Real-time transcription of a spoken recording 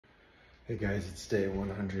Hey guys, it's day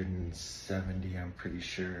 170, I'm pretty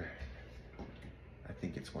sure. I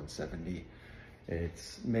think it's 170.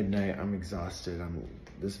 It's midnight, I'm exhausted.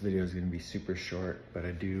 This video is gonna be super short, but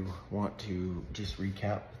I do want to just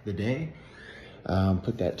recap the day,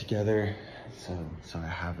 put that together so I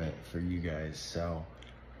have it for you guys. So,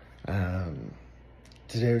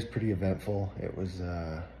 today was pretty eventful. It was,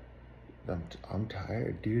 I'm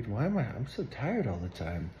tired, dude. I'm so tired all the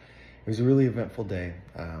time. It was a really eventful day.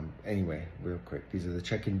 Anyway, real quick, these are the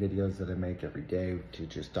check-in videos that I make every day to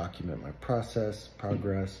just document my progress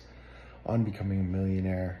on becoming a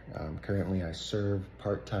millionaire. Currently I serve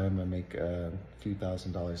part-time. I make a few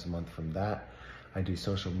 $1,000s a month from that. I do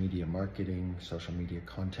social media marketing, social media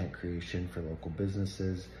content creation for local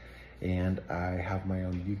businesses, and I have my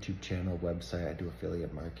own YouTube channel, website. I do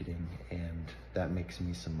affiliate marketing, and that makes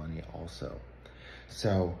me some money also.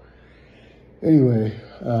 So anyway,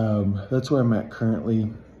 that's where I'm at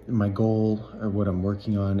currently. My goal, or what I'm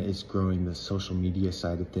working on, is growing the social media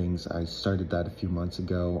side of things. I started that a few months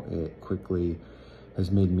ago. It quickly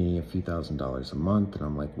has made me a few $1,000s a month, and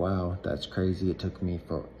I'm like, wow, that's crazy. It took me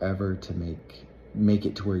forever to make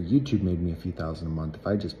it to where YouTube made me a few thousand a month. If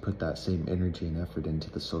I just put that same energy and effort into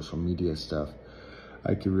the social media stuff,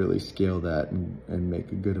 I could really scale that and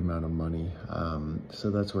make a good amount of money.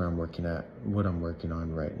 So that's where I'm working at. What I'm working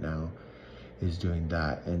on right now is doing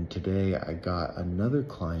that. And today I got another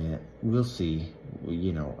client. We'll see.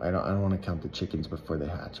 You know, I don't want to count the chickens before they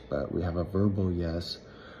hatch, but we have a verbal yes.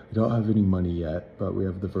 We don't have any money yet, but we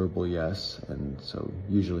have the verbal yes. And so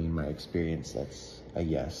usually in my experience, that's a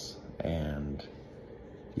yes. And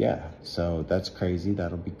yeah, so that's crazy.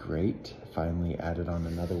 That'll be great. Finally added on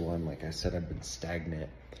another one. Like I said, I've been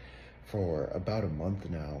stagnant for about a month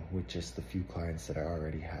now with just the few clients that I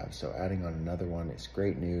already have. So adding on another one is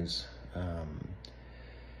great news.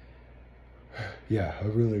 Yeah,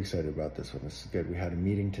 I'm really excited about this one. This is good. We had a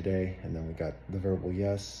meeting today, and then we got the verbal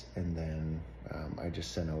yes, and then I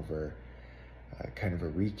just sent over kind of a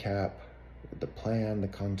recap, the plan, the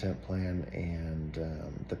content plan, and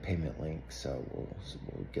the payment link. So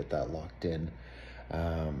we'll get that locked in.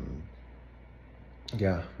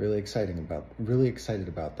 Yeah, really excited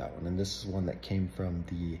about that one. And this is one that came from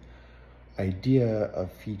the idea of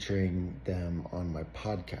featuring them on my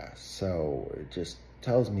podcast. So it just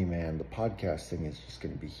tells me, man, the podcast thing is just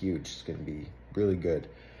going to be huge. It's going to be really good.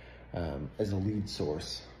 As a lead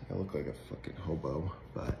source, I look like a fucking hobo,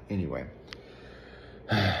 but anyway.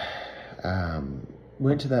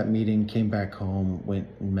 Went to that meeting, came back home, went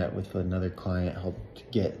and met with another client, helped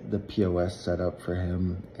get the POS set up for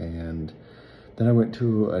him, and then I went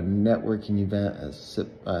to a networking event,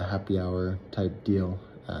 a happy hour type deal.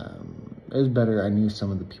 It was better. I knew some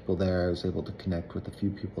of the people there. I was able to connect with a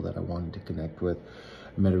few people that I wanted to connect with.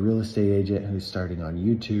 I met a real estate agent who's starting on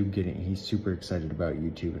YouTube. He's super excited about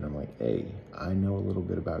YouTube, and I'm like, hey, I know a little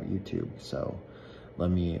bit about YouTube, so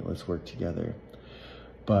let's work together.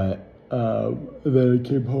 But then I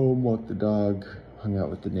came home, walked the dog, hung out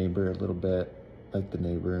with the neighbor a little bit, like the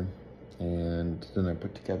neighbor, and then I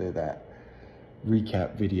put together that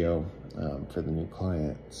recap video for the new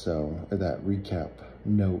client. So, or that recap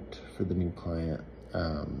note for the new client.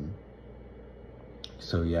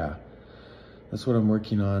 So yeah, that's what I'm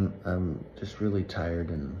working on. I'm just really tired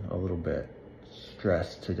and a little bit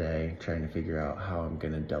stressed today, trying to figure out how I'm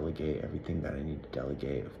gonna delegate everything that I need to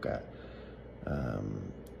delegate. I've got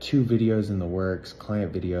 2 videos in the works,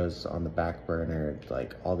 client videos on the back burner,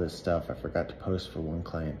 like all this stuff. I forgot to post for one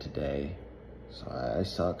client today. So I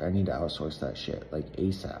suck. I need to outsource that shit like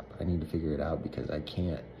ASAP. I need to figure it out because I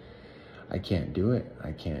can't do it.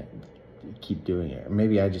 I can't keep doing it. Or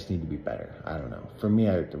maybe I just need to be better. I don't know. For me,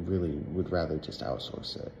 I really would rather just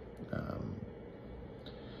outsource it.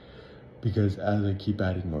 Because as I keep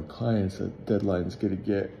adding more clients, the deadline's gonna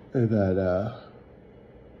get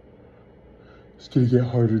it's gonna get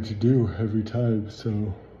harder to do every time.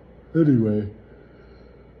 So anyway,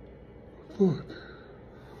 fuck.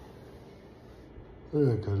 I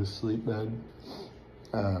gotta go to sleep, man.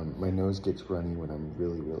 My nose gets runny when I'm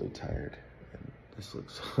really, really tired. And this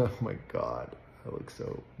looks, oh my God, I look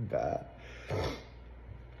so bad.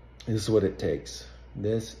 This is what it takes.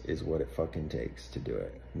 This is what it fucking takes to do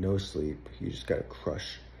it. No sleep. You just gotta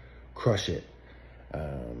crush it.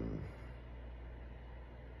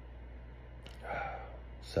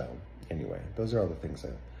 So anyway, those are all the things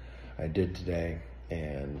I did today,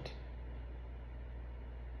 and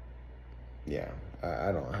yeah,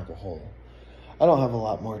 I don't have a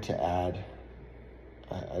lot more to add.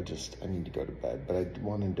 I need to go to bed, but I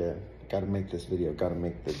gotta make this video, gotta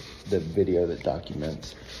make the video that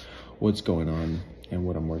documents what's going on and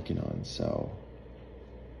what I'm working on. So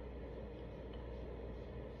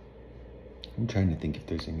I'm trying to think if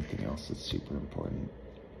there's anything else that's super important.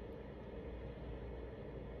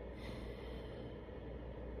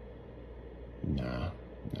 Nah,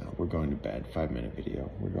 we're going to bed. 5-minute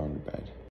video. We're going to bed.